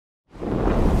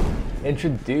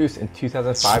Introduced in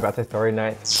 2005 at the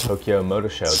 39th Tokyo Motor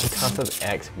Show, the Concept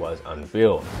X was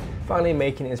unveiled, finally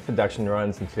making its production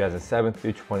runs in 2007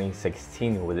 through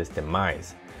 2016 with its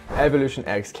demise. The Evolution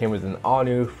X came with an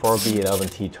all-new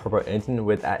 4V11T turbo engine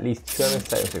with at least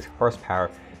 276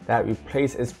 horsepower that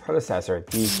replaced its predecessor,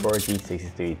 the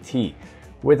 4G63T.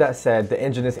 With that said, the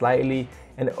engine is slightly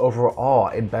and overall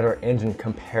a better engine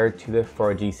compared to the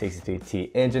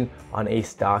 4G63T engine on a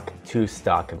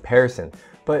stock-to-stock comparison.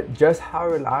 But just how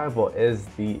reliable is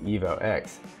the Evo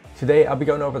X? Today, I'll be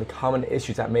going over the common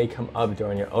issues that may come up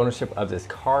during your ownership of this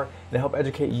car and help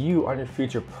educate you on your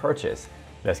future purchase.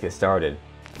 Let's get started.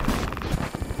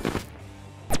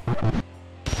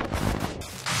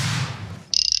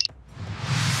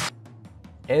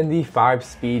 In the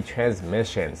 5-speed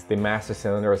transmissions, the master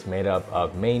cylinder is made up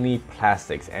of mainly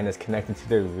plastics and is connected to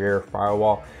the rear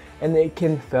firewall, and it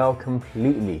can fail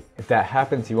completely. If that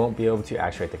happens, you won't be able to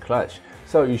actuate the clutch.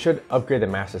 So you should upgrade the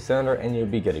master cylinder and you'll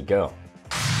be good to go.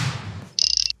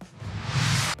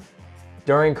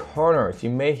 During corners, you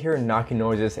may hear knocking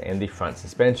noises in the front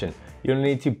suspension. You'll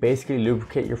need to basically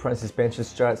lubricate your front suspension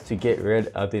struts to get rid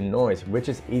of the noise, which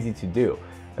is easy to do.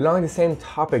 Along the same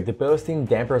topic, the bilstein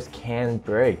dampers can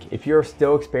break. If you're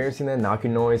still experiencing the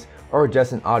knocking noise or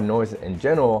just an odd noise in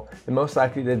general, then most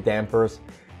likely the dampers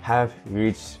have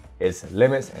reached its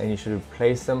limits and you should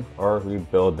replace them or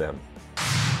rebuild them.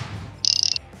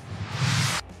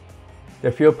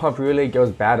 The fuel pump relay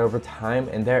goes bad over time,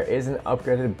 and there is an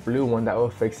upgraded blue one that will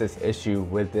fix this issue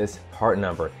with this part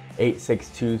number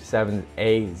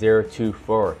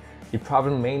 86278A024. The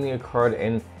problem mainly occurred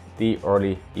in the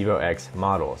early Evo X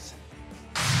models.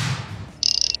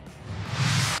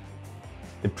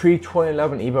 The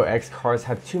pre-2011 Evo X cars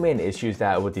have two main issues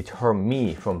that would deter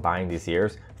me from buying these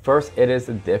years. First, it is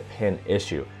the diff pin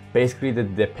issue. Basically, the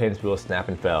diff pins will snap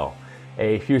and fail.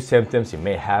 A few symptoms you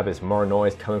may have is more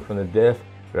noise coming from the diff,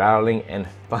 rattling, and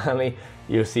finally,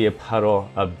 you'll see a puddle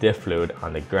of diff fluid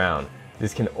on the ground.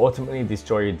 This can ultimately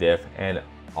destroy your diff, and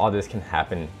all this can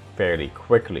happen fairly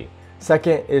quickly.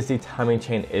 Second is the timing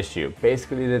chain issue.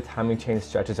 Basically, the timing chain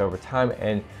stretches over time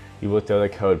and you will throw the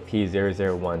code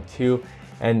P0012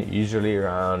 and usually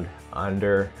around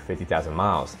under 50,000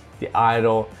 miles. The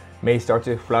idle may start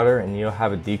to flutter and you'll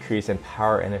have a decrease in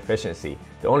power and efficiency.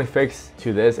 The only fix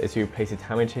to this is to replace the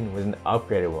timing chain with an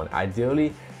upgraded one.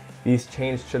 Ideally, these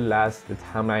chains should last the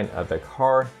timeline of the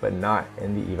car, but not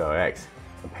in the Evo X,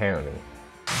 apparently.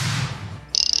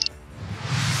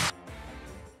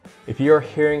 If you are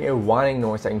hearing a whining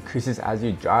noise that increases as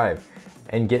you drive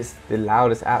and gets the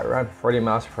loudest at around 40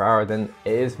 miles per hour, then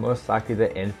it is most likely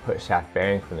the input shaft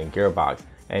bearing from the gearbox,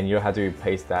 and you'll have to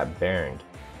replace that bearing,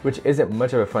 which isn't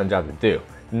much of a fun job to do.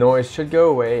 The noise should go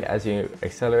away as you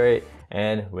accelerate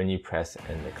and when you press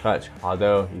in the clutch,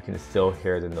 although you can still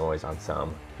hear the noise on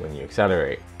some when you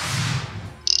accelerate.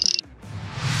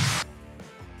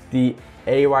 The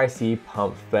AYC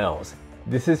pump fails.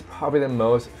 This is probably the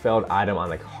most failed item on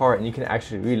the car, and you can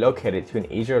actually relocate it to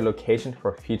an easier location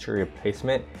for future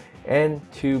replacement and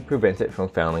to prevent it from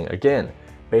failing again.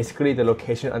 Basically, the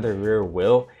location on the rear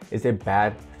wheel is a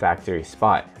bad factory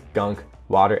spot. Gunk,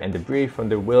 water, and debris from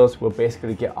the wheels will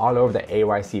basically get all over the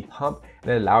AYC pump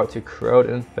and allow it to corrode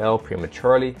and fail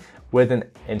prematurely. With an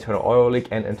internal oil leak,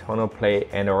 and internal plate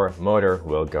and or motor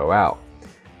will go out.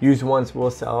 Used ones will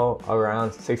sell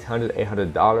around $600 to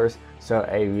 $800, so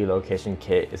a relocation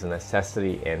kit is a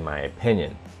necessity in my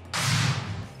opinion.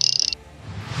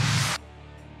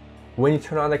 When you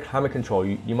turn on the climate control,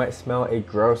 you might smell a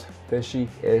gross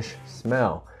fishy-ish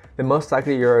smell. Then most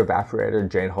likely your evaporator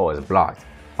drain hole is blocked.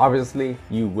 Obviously,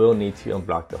 you will need to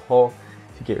unblock the hole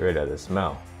to get rid of the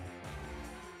smell.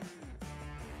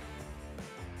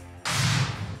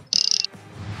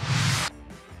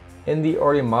 In the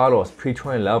early models,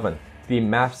 pre-2011, the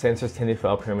MAF sensors tend to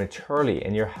fail prematurely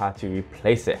and you'll have to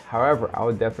replace it. However, I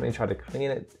would definitely try to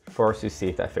clean it first to see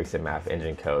if that fixes the MAF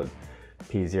engine code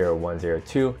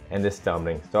P0102 and the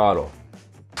stumbling throttle.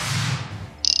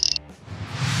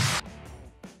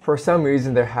 For some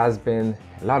reason, there has been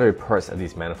a lot of reports of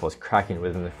these manifolds cracking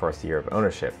within the first year of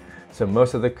ownership, so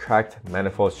most of the cracked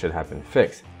manifolds should have been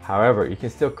fixed. However, you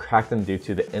can still crack them due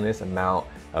to the endless amount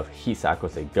of heat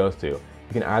cycles they go through.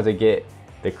 You can either get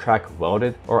the crack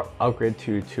welded or upgrade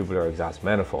to tubular exhaust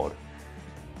manifold.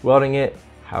 Welding it,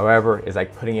 however, is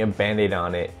like putting a band-aid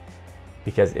on it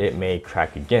because it may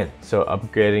crack again, so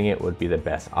upgrading it would be the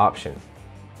best option.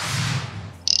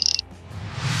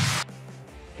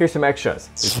 Here's some extras.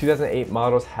 The 2008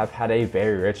 models have had a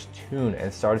very rich tune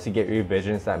and started to get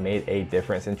revisions that made a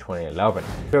difference in 2011.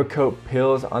 Clear coat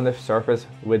peels on the surface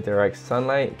with direct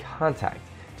sunlight contact.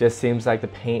 Just seems like the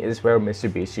paint is where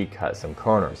Mitsubishi cut some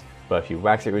corners, but if you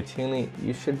wax it routinely,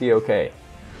 you should be okay.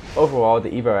 Overall, the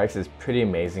Evo X is pretty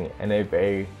amazing and a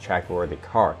very track-worthy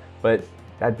car, but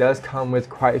that does come with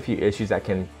quite a few issues that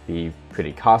can be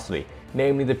pretty costly.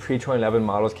 Namely, the pre-2011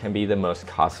 models can be the most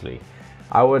costly.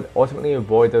 I would ultimately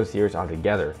avoid those years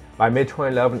altogether. My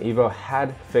mid-2011 Evo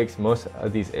had fixed most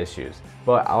of these issues,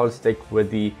 but I would stick with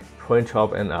the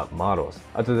 2012 and up models.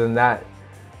 Other than that,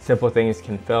 simple things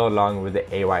can fail along with the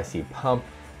AYC pump,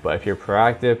 but if you're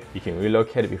proactive, you can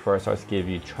relocate it before it starts to give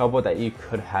you trouble that you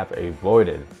could have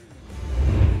avoided.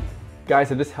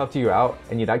 Guys, if this helped you out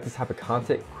and you like this type of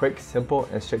content, quick, simple,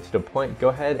 and straight to the point, go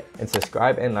ahead and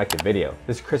subscribe and like the video.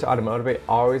 This is Chris AutoMotivate.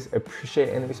 Always appreciate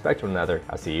and respect one another.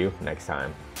 I'll see you next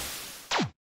time.